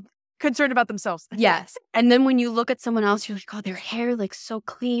 Everyone's concerned about themselves. Yes. And then when you look at someone else, you're like, oh, their hair like so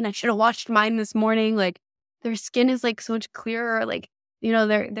clean. I should have washed mine this morning. Like, their skin is like so much clearer. Like,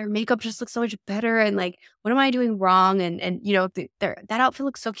 their makeup just looks so much better. And like, what am I doing wrong? And that outfit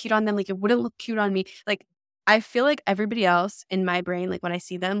looks so cute on them. Like, it wouldn't look cute on me. Like, I feel like everybody else in my brain, like when I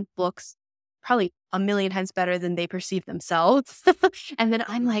see them, looks probably a million times better than they perceive themselves. And then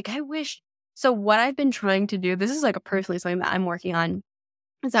I'm like, I wish. So what I've been trying to do, this is like a personally something that I'm working on,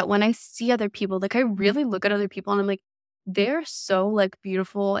 is that when I see other people, like, I really look at other people and I'm like, they're so like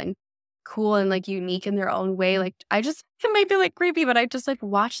beautiful and cool and like unique in their own way. Like, it might be like creepy, but I just like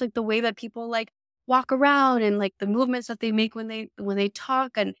watch like the way that people like walk around and like the movements that they make when they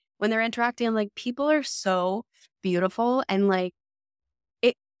talk and when they're interacting. I'm like, people are so beautiful. And like,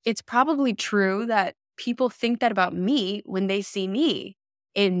 it's probably true that people think that about me when they see me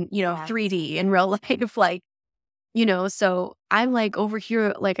in, 3D in real life. Like, so I'm like over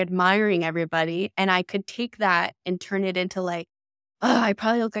here, like admiring everybody. And I could take that and turn it into like, oh, I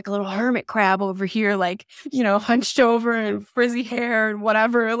probably look like a little hermit crab over here, like, hunched over and frizzy hair and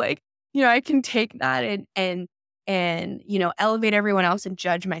whatever. Like, I can take that and elevate everyone else and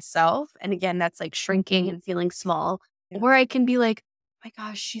judge myself. And again, that's like shrinking and feeling small. Yeah. Or I can be like, oh my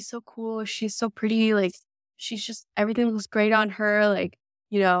gosh, she's so cool. She's so pretty. Like, everything looks great on her. Like,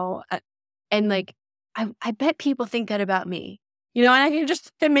 and like, I bet people think that about me, and I can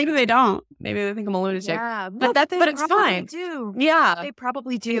and maybe they don't. Maybe they think I'm a lunatic. Yeah, but it's fine. Do. Yeah, they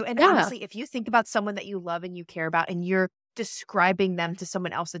probably do. And honestly, if you think about someone that you love and you care about, and you're describing them to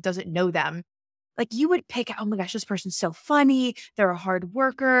someone else that doesn't know them, like, you would pick, oh my gosh, this person's so funny. They're a hard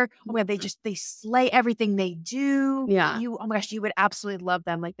worker. Oh my God, they slay everything they do. Yeah. Oh my gosh, you would absolutely love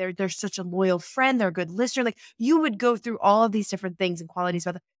them. Like, they're such a loyal friend. They're a good listener. Like, you would go through all of these different things and qualities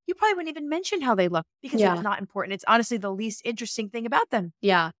about them. You probably wouldn't even mention how they look because it's not important. It's honestly the least interesting thing about them.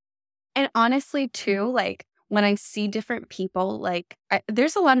 Yeah. And honestly, too, like, when I see different people, like,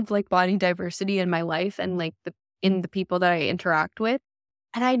 there's a lot of like body diversity in my life and like in the people that I interact with.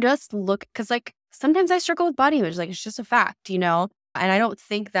 And I just look, because like sometimes I struggle with body image, like it's just a fact, and I don't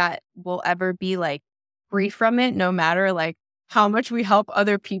think that we'll ever be like free from it, no matter like how much we help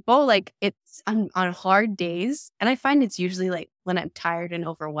other people. Like, it's on hard days. And I find it's usually like when I'm tired and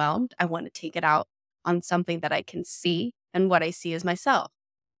overwhelmed, I want to take it out on something that I can see, and what I see is myself.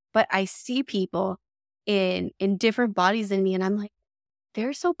 But I see people in different bodies than me, and I'm like,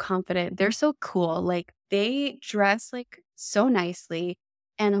 they're so confident. They're so cool. Like, they dress like so nicely.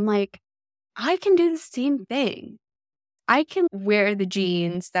 And I'm like, I can do the same thing. I can wear the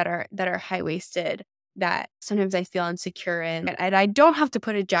jeans that are high-waisted that sometimes I feel insecure in, and I don't have to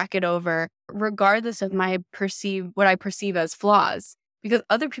put a jacket over regardless of what I perceive as flaws, because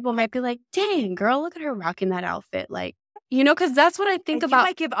other people might be like, "Dang, girl, look at her rocking that outfit." Like, because that's what I think And you about.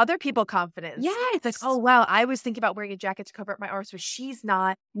 might give other people confidence. It's like, Yes. oh, wow, I was thinking about wearing a jacket to cover up my arms, but she's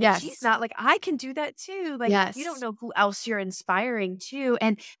not. And she's Yes. not. Like, I can do that too. Like, you don't Yes. know who else you're inspiring to.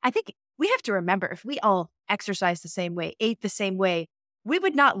 And I think we have to remember, if we all exercise the same way, ate the same way, we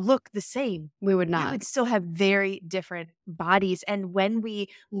would not look the same. We would We not. would still have very different bodies. And when we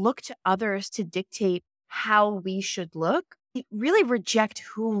look to others to dictate how we should look, we really reject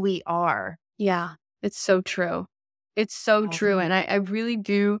who we are. Yeah, it's so true. It's so true. And I really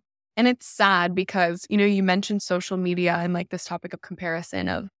do. And it's sad because, you mentioned social media and like this topic of comparison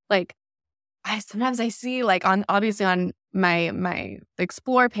of like, sometimes I see like obviously on my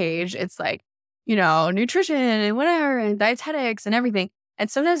explore page, it's like, nutrition and whatever and dietetics and everything.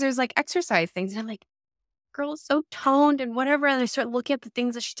 And sometimes there's like exercise things. And I'm like, girl is so toned and whatever. And I start looking at the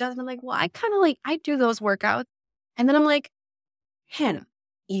things that she does. And I'm like, well, I kind of like, I do those workouts. And then I'm like, Hannah,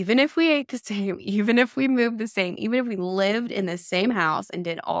 even if we ate the same, even if we moved the same, even if we lived in the same house and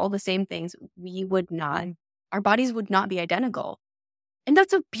did all the same things, we would not, our bodies would not be identical. And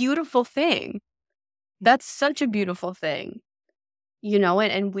that's a beautiful thing. That's such a beautiful thing,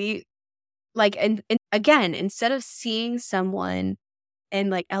 and we like, and again, instead of seeing someone and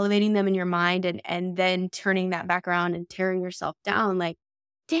like elevating them in your mind and then turning that back around and tearing yourself down, like,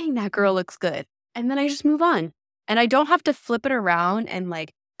 dang, that girl looks good. And then I just move on. And I don't have to flip it around and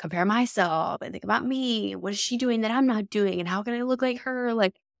like compare myself and think about me. What is she doing that I'm not doing? And how can I look like her?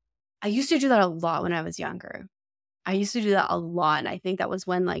 Like, I used to do that a lot when I was younger. I used to do that a lot. And I think that was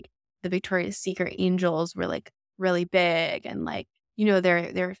when like the Victoria's Secret angels were like really big and like,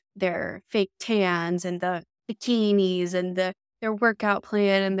 their fake tans and the bikinis and their workout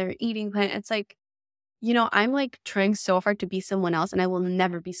plan and their eating plan. It's like, I'm like trying so hard to be someone else and I will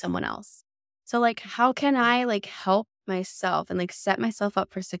never be someone else. So like, how can I like help myself and like set myself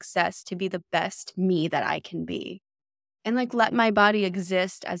up for success to be the best me that I can be and like let my body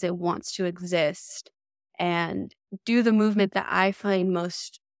exist as it wants to exist and do the movement that I find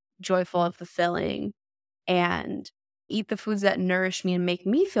most joyful and fulfilling and eat the foods that nourish me and make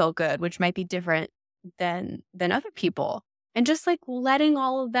me feel good, which might be different than other people. And just like letting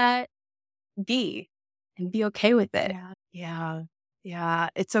all of that be and be okay with it. Yeah.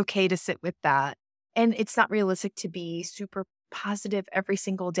 It's okay to sit with that. And it's not realistic to be super positive every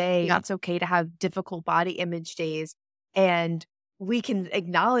single day. Yeah. It's okay to have difficult body image days. And we can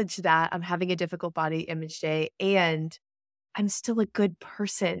acknowledge that I'm having a difficult body image day and I'm still a good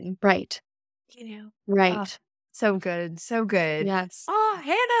person. Right. Right. So good. So good. Yes. Oh,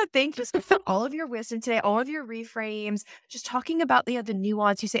 Hannah, thank you for all of your wisdom today, all of your reframes, just talking about the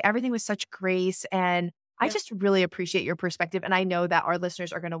nuance. You say everything with such grace. And I just really appreciate your perspective. And I know that our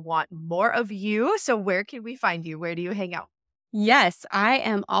listeners are going to want more of you. So where can we find you? Where do you hang out? Yes, I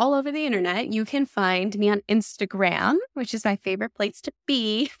am all over the internet. You can find me on Instagram, which is my favorite place to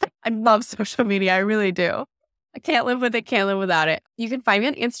be. I love social media. I really do. I can't live with it, can't live without it. You can find me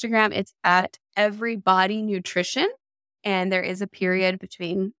on Instagram. It's at Everybody Nutrition. And there is a period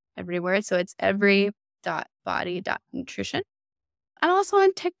between every word. So it's every.body.nutrition. I'm also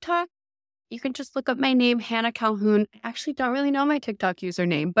on TikTok. You can just look up my name, Hannah Calhoun. I actually don't really know my TikTok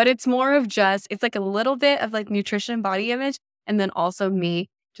username, but it's more of it's like a little bit of like nutrition, body image, and then also me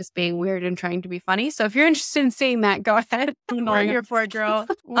just being weird and trying to be funny. So if you're interested in seeing that, go ahead. We're here for it, girl.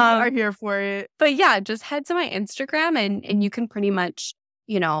 We are here for it. But yeah, just head to my Instagram and you can pretty much,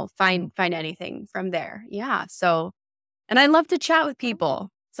 find anything from there. Yeah. So, and I love to chat with people.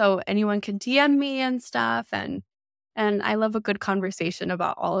 So anyone can DM me and stuff. And I love a good conversation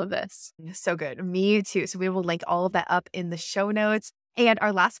about all of this. So good. Me too. So we will link all of that up in the show notes. And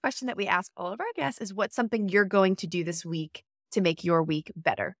our last question that we ask all of our guests is, what's something you're going to do this week to make your week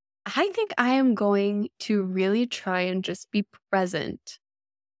better? I think I am going to really try and just be present.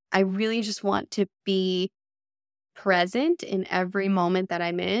 I really just want to be present in every moment that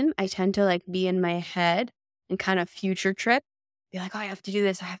I'm in. I tend to like be in my head and kind of future trip, be like, oh, I have to do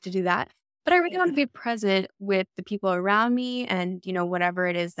this, I have to do that. But I really want to be present with the people around me and, whatever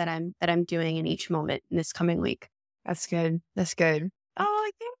it is that I'm doing in each moment in this coming week. That's good. That's good.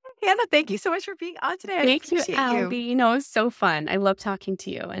 Oh, Hannah, thank you so much for being on today. Thank you, Albie. It was so fun. I love talking to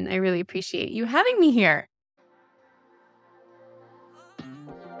you and I really appreciate you having me here.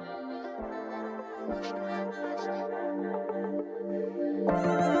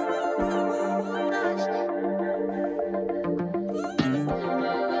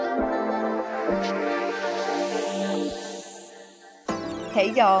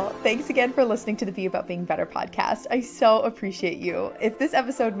 Hey, y'all. Thanks again for listening to the Be About Being Better podcast. I so appreciate you. If this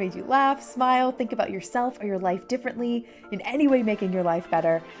episode made you laugh, smile, think about yourself or your life differently, in any way making your life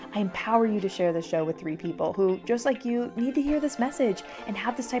better, I empower you to share the show with 3 people who, just like you, need to hear this message and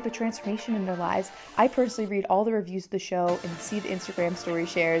have this type of transformation in their lives. I personally read all the reviews of the show and see the Instagram story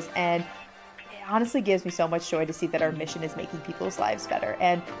shares, and it honestly gives me so much joy to see that our mission is making people's lives better.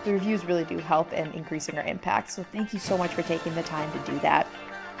 And the reviews really do help in increasing our impact. So thank you so much for taking the time to do that.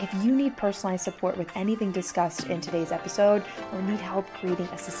 If you need personalized support with anything discussed in today's episode or need help creating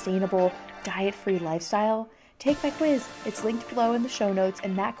a sustainable, diet-free lifestyle, take my quiz. It's linked below in the show notes,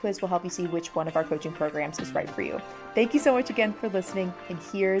 and that quiz will help you see which one of our coaching programs is right for you. Thank you so much again for listening, and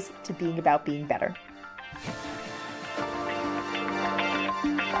here's to being about being better.